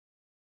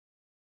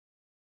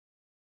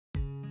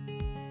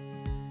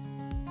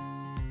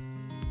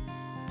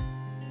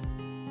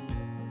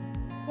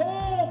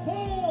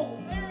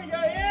pull. There we go.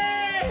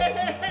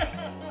 Yeah!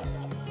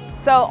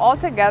 So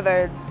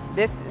altogether,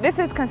 this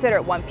is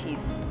considered one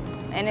piece,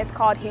 and it's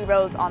called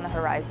Heroes on the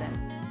Horizon.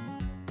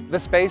 The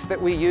space that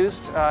we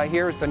used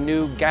here is a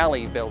new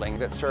galley building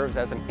that serves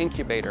as an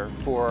incubator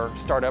for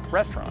startup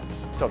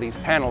restaurants. So these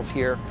panels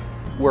here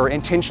were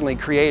intentionally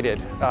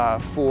created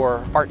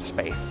for art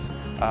space.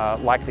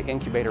 Like the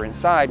incubator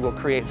inside, we'll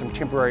create some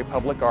temporary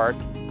public art.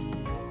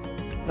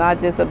 Not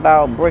just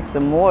about bricks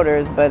and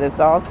mortars, but it's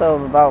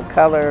also about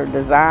color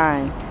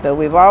design. So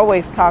we've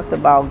always talked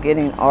about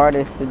getting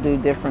artists to do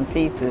different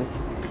pieces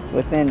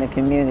within the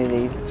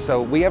community.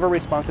 So we have a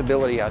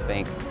responsibility, I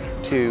think,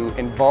 to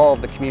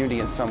involve the community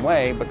in some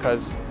way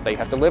because they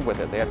have to live with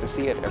it, they have to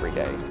see it every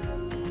day.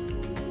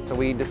 So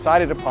we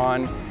decided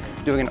upon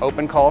doing an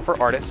open call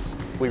for artists.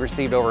 We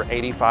received over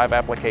 85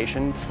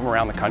 applications from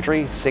around the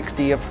country,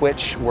 60 of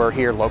which were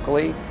here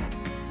locally.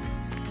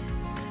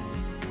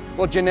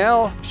 Well,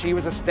 Janel, she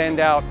was a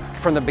standout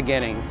from the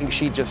beginning.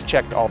 She just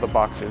checked all the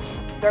boxes.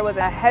 There was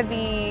a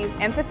heavy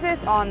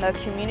emphasis on the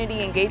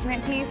community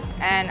engagement piece,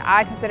 and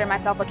I consider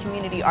myself a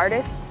community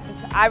artist.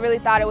 I really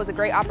thought it was a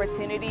great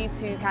opportunity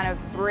to kind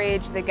of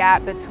bridge the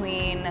gap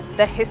between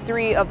the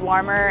history of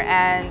Larmer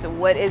and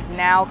what is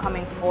now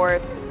coming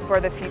forth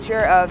for the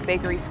future of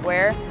Bakery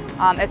Square,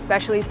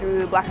 especially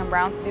through Black and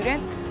Brown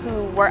students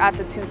who were at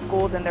the two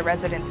schools in the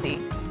residency.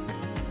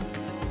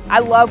 I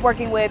love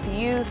working with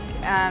youth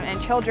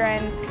and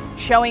children,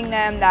 showing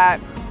them that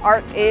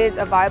art is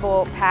a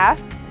viable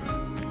path.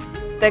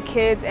 The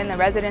kids in the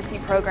residency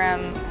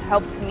program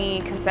helped me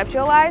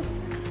conceptualize.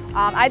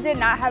 I did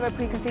not have a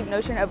preconceived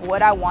notion of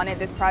what I wanted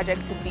this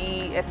project to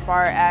be as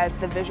far as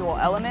the visual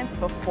elements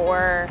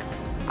before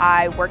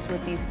I worked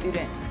with these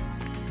students.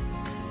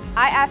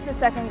 I asked the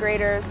second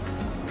graders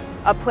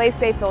a place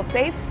they feel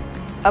safe,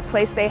 a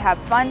place they have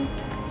fun,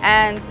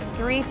 and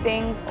 3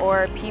 things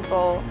or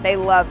people they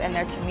love in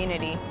their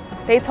community.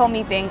 They told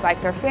me things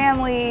like their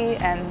family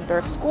and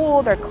their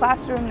school, their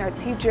classroom, their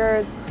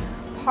teachers,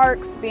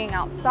 parks, being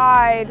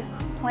outside,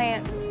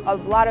 plants, a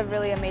lot of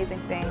really amazing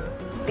things.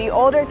 The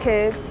older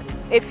kids,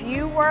 if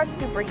you were a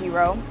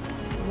superhero,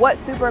 what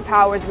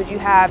superpowers would you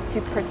have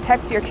to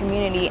protect your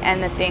community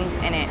and the things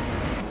in it?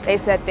 They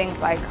said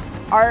things like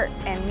art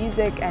and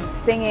music and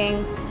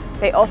singing.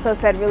 They also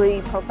said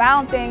really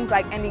profound things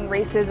like ending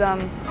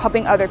racism,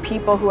 helping other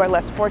people who are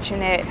less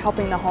fortunate,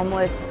 helping the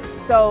homeless.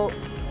 So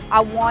I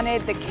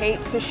wanted the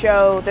cape to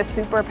show the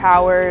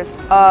superpowers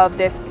of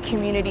this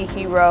community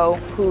hero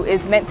who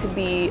is meant to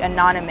be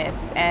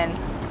anonymous and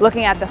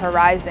looking at the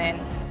horizon.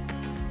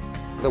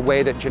 The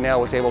way that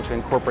Janel was able to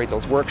incorporate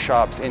those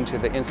workshops into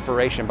the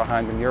inspiration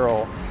behind the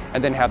mural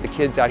and then have the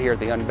kids out here at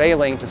the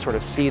unveiling to sort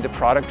of see the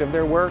product of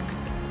their work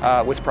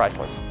was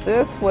priceless.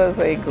 This was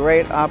a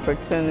great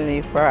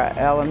opportunity for our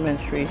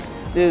elementary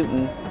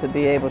students to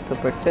be able to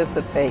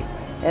participate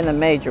in a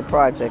major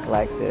project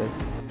like this.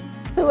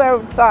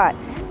 Whoever thought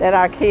that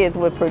our kids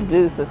would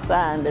produce a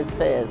sign that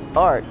says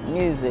art,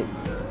 music,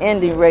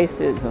 ending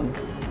racism,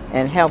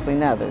 and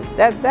helping others?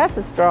 That's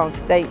a strong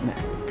statement,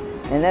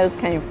 and those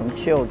came from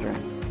children.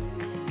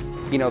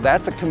 You know,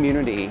 that's a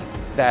community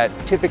that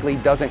typically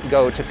doesn't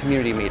go to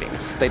community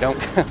meetings. They don't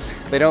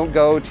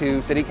go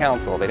to city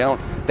council. They don't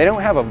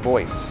have a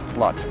voice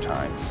lots of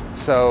times.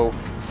 So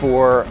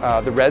for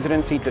the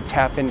residency to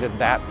tap into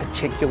that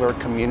particular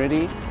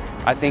community,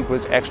 I think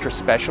was extra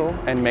special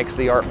and makes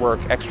the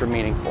artwork extra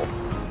meaningful.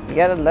 You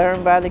got to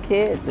learn by the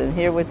kids and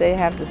hear what they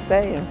have to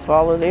say and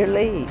follow their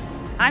lead.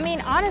 I mean,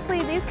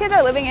 honestly, these kids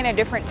are living in a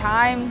different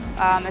time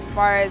as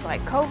far as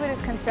like COVID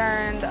is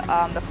concerned.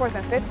 The 4th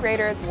and 5th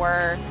graders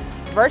were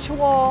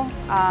virtual.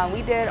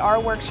 We did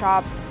our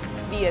workshops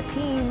via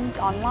Teams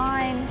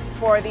online.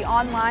 For the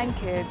online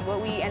kids,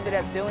 what we ended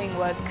up doing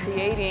was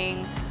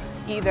creating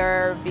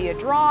either via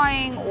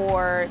drawing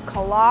or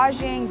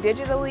collaging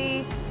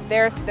digitally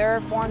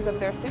their forms of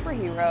their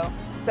superhero.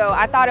 So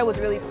I thought it was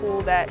really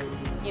cool that,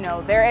 you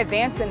know, they're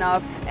advanced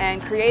enough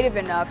and creative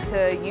enough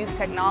to use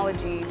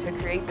technology to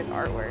create this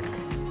artwork.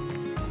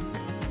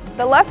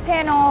 The left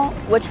panel,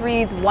 which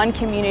reads "One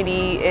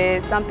Community,"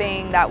 is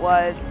something that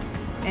was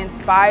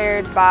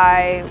inspired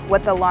by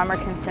what the Larmer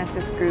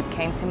Consensus Group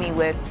came to me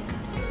with.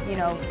 You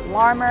know,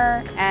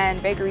 Larmer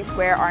and Bakery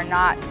Square are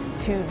not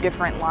 2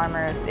 different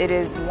Larmers. It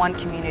is one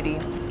community.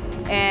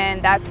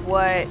 And that's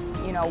what,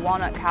 you know,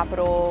 Walnut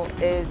Capital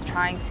is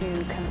trying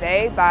to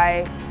convey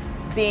by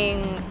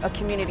being a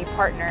community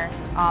partner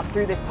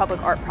through this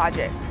public art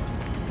project.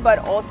 But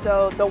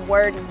also the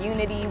word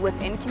unity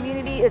within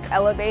community is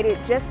elevated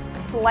just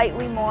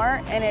slightly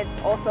more, and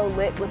it's also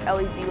lit with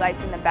LED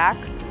lights in the back.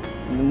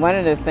 One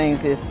of the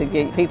things is to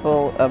get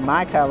people of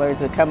my color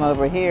to come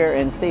over here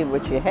and see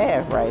what you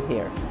have right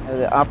here.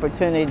 The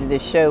opportunity to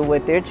show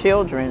what their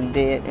children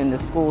did in the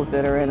schools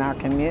that are in our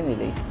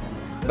community.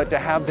 But to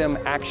have them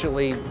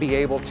actually be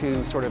able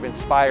to sort of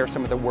inspire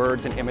some of the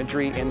words and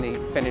imagery in the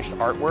finished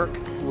artwork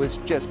was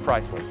just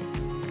priceless.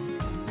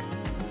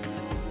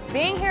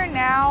 Being here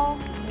now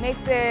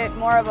makes it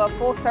more of a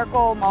full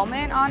circle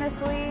moment,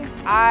 honestly.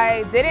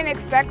 I didn't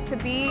expect to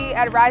be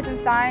at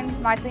Reisenstein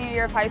my senior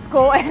year of high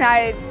school, and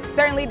I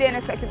certainly didn't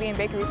expect to be in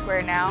Bakery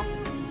Square now.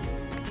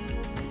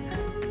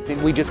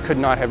 We just could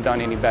not have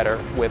done any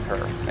better with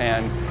her,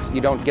 and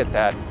you don't get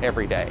that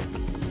every day.